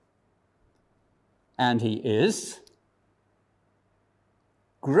 and he is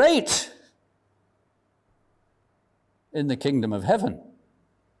great in the kingdom of heaven.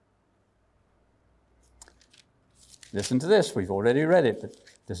 Listen to this. We've already read it, but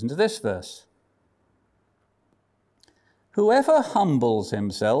listen to this verse. Whoever humbles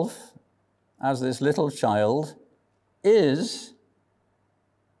himself as this little child is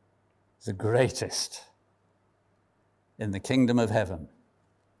the greatest in the kingdom of heaven.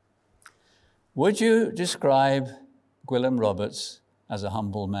 Would you describe Gwilym Roberts as a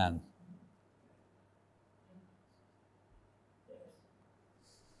humble man?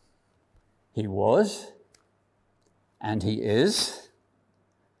 He was, and he is,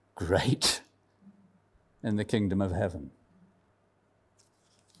 great in the kingdom of heaven.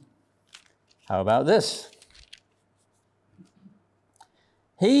 How about this?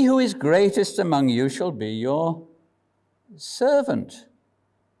 He who is greatest among you shall be your servant,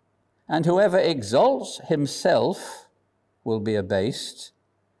 and whoever exalts himself will be abased,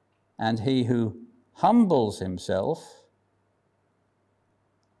 and he who humbles himself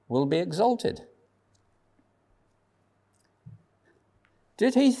will be exalted.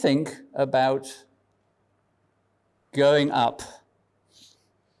 Did he think about going up,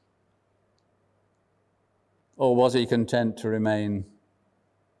 or was he content to remain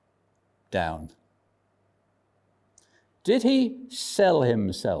down? Did he sell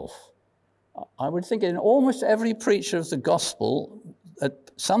himself? I would think in almost every preacher of the gospel, at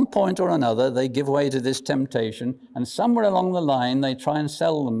some point or another, they give way to this temptation, and somewhere along the line, they try and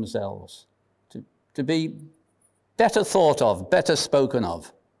sell themselves to be better thought of, better spoken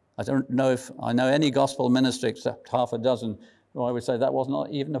of. I don't know if I know any gospel minister except half a dozen who I would say that was not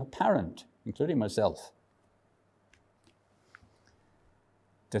even apparent, including myself.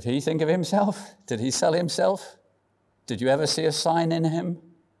 Did he think of himself? Did he sell himself? Did you ever see a sign in him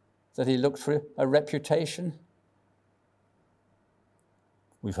that he looked for a reputation?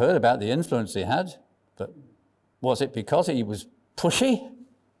 We've heard about the influence he had, but was it because he was pushy?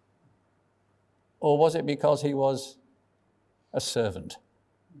 Or was it because he was a servant?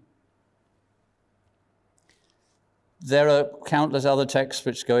 There are countless other texts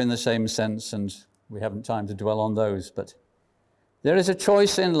which go in the same sense, and we haven't time to dwell on those, but there is a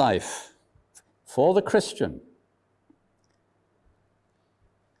choice in life for the Christian.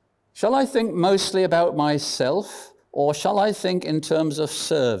 Shall I think mostly about myself, or shall I think in terms of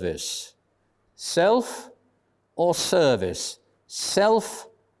service? Self or service? Self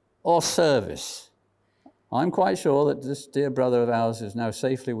or service? I'm quite sure that this dear brother of ours is now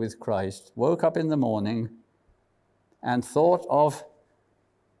safely with Christ, woke up in the morning and thought of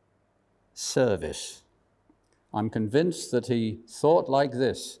service. I'm convinced that he thought like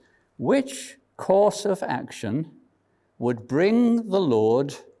this: which course of action would bring the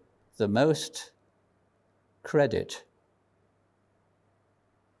Lord the most credit?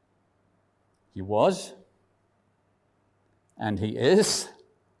 He was, and he is,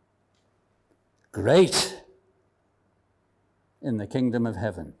 great in the kingdom of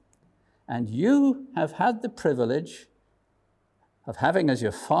heaven. And you have had the privilege of having as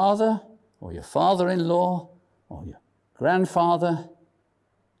your father or your father-in-law or your grandfather,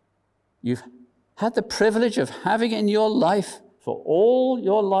 you've had the privilege of having in your life for all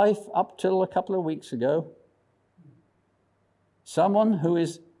your life up till a couple of weeks ago, someone who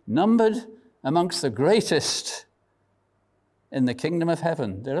is numbered amongst the greatest in the kingdom of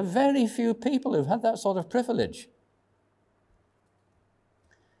heaven. There are very few people who've had that sort of privilege.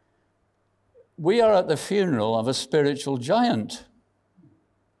 We are at the funeral of a spiritual giant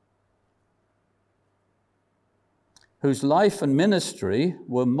whose life and ministry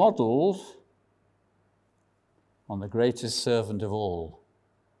were modeled on the greatest servant of all,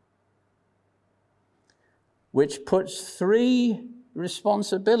 which puts three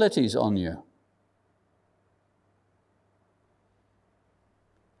responsibilities on you.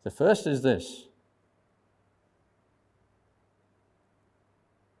 The first is this: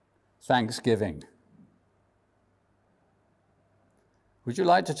 thanksgiving. Would you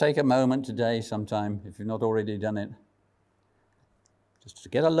like to take a moment today sometime, if you've not already done it, just to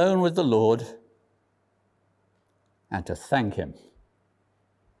get alone with the Lord and to thank him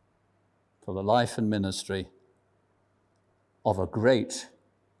for the life and ministry of a great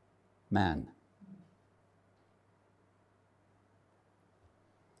man?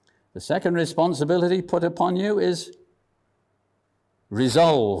 The second responsibility put upon you is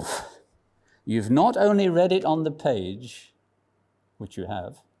resolve. You've not only read it on the page, which you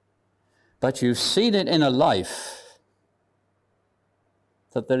have, but you've seen it in a life,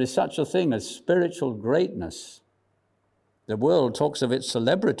 that there is such a thing as spiritual greatness. The world talks of its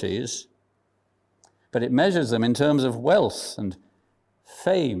celebrities, but it measures them in terms of wealth and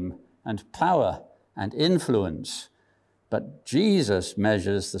fame and power and influence. But Jesus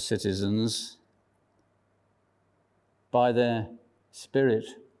measures the citizens by their spirit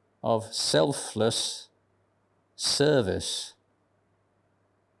of selfless service.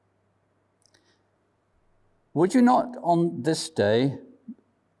 Would you not on this day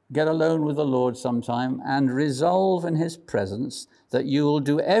get alone with the Lord sometime and resolve in his presence that you will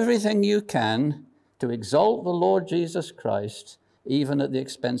do everything you can to exalt the Lord Jesus Christ, even at the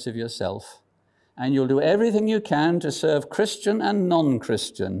expense of yourself, and you'll do everything you can to serve Christian and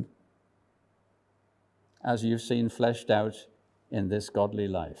non-Christian as you've seen fleshed out in this godly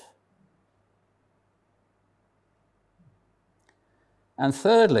life? And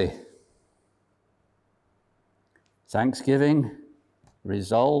thirdly, thanksgiving,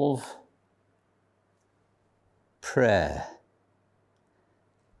 resolve, prayer.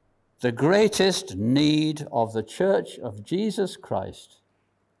 The greatest need of the Church of Jesus Christ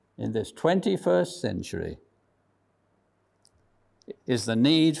in this 21st century is the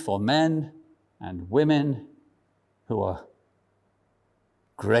need for men and women who are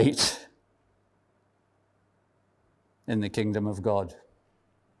great in the kingdom of God.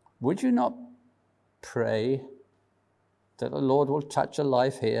 Would you not pray that the Lord will touch a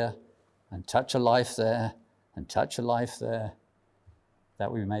life here and touch a life there and touch a life there,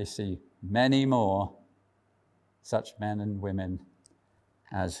 that we may see many more such men and women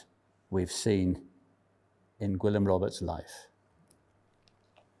as we've seen in Gwilym Roberts' life?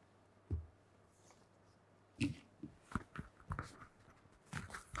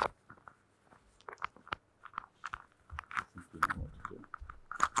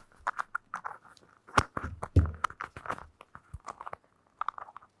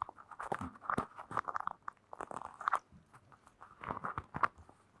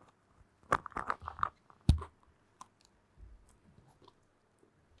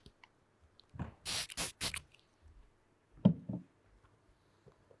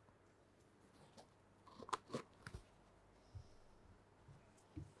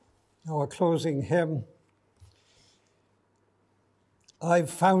 Our closing hymn. I've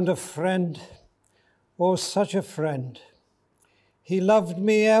found a friend, oh, such a friend. He loved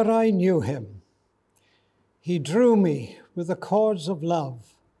me ere I knew him. He drew me with the cords of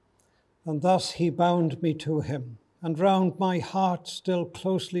love, and thus he bound me to him. And round my heart still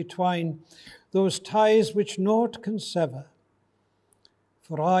closely twine those ties which naught can sever.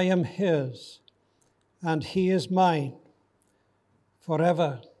 For I am his, and he is mine,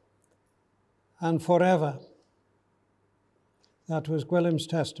 forever and forever. That was Gwilym's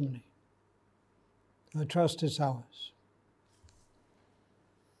testimony. I trust it's ours.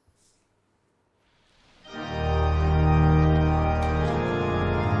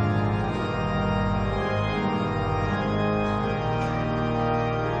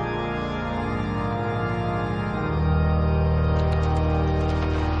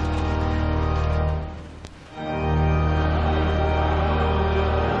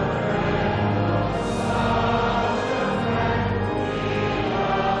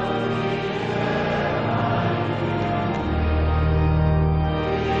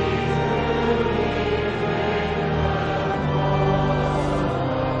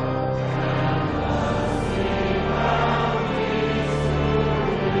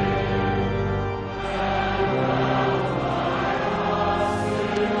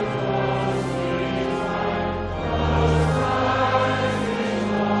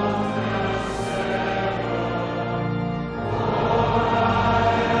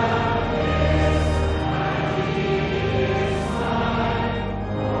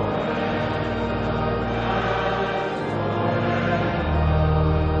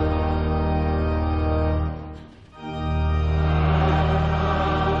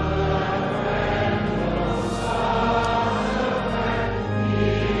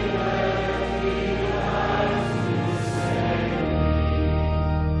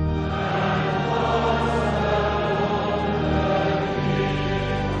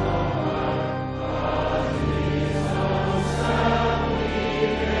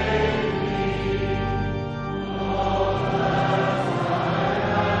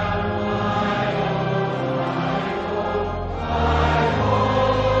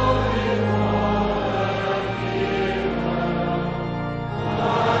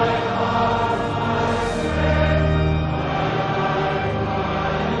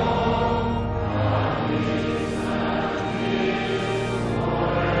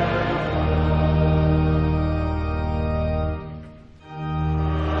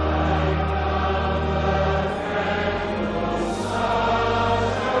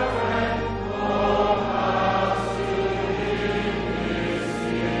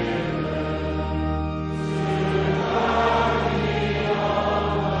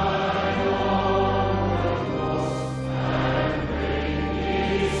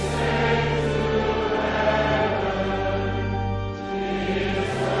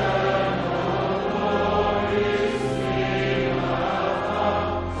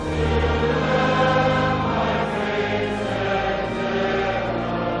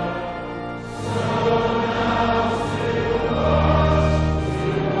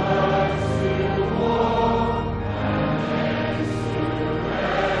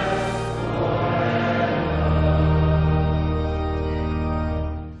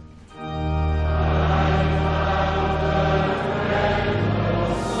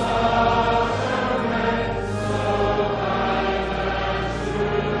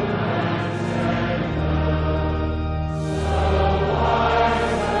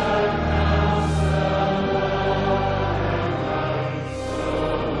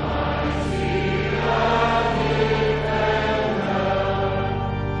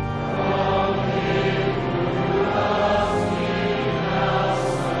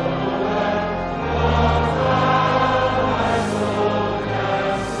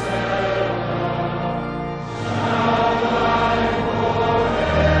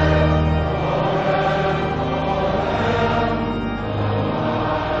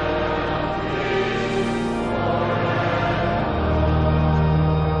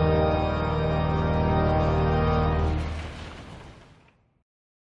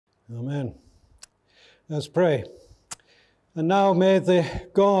 Amen. Let's pray. And now may the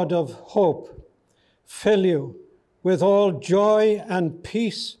God of hope fill you with all joy and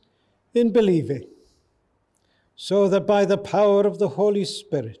peace in believing, so that by the power of the Holy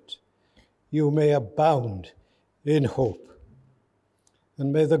Spirit you may abound in hope.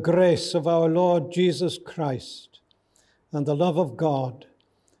 And may the grace of our Lord Jesus Christ and the love of God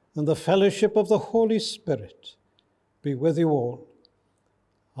and the fellowship of the Holy Spirit be with you all.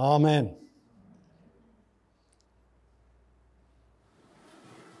 Amen.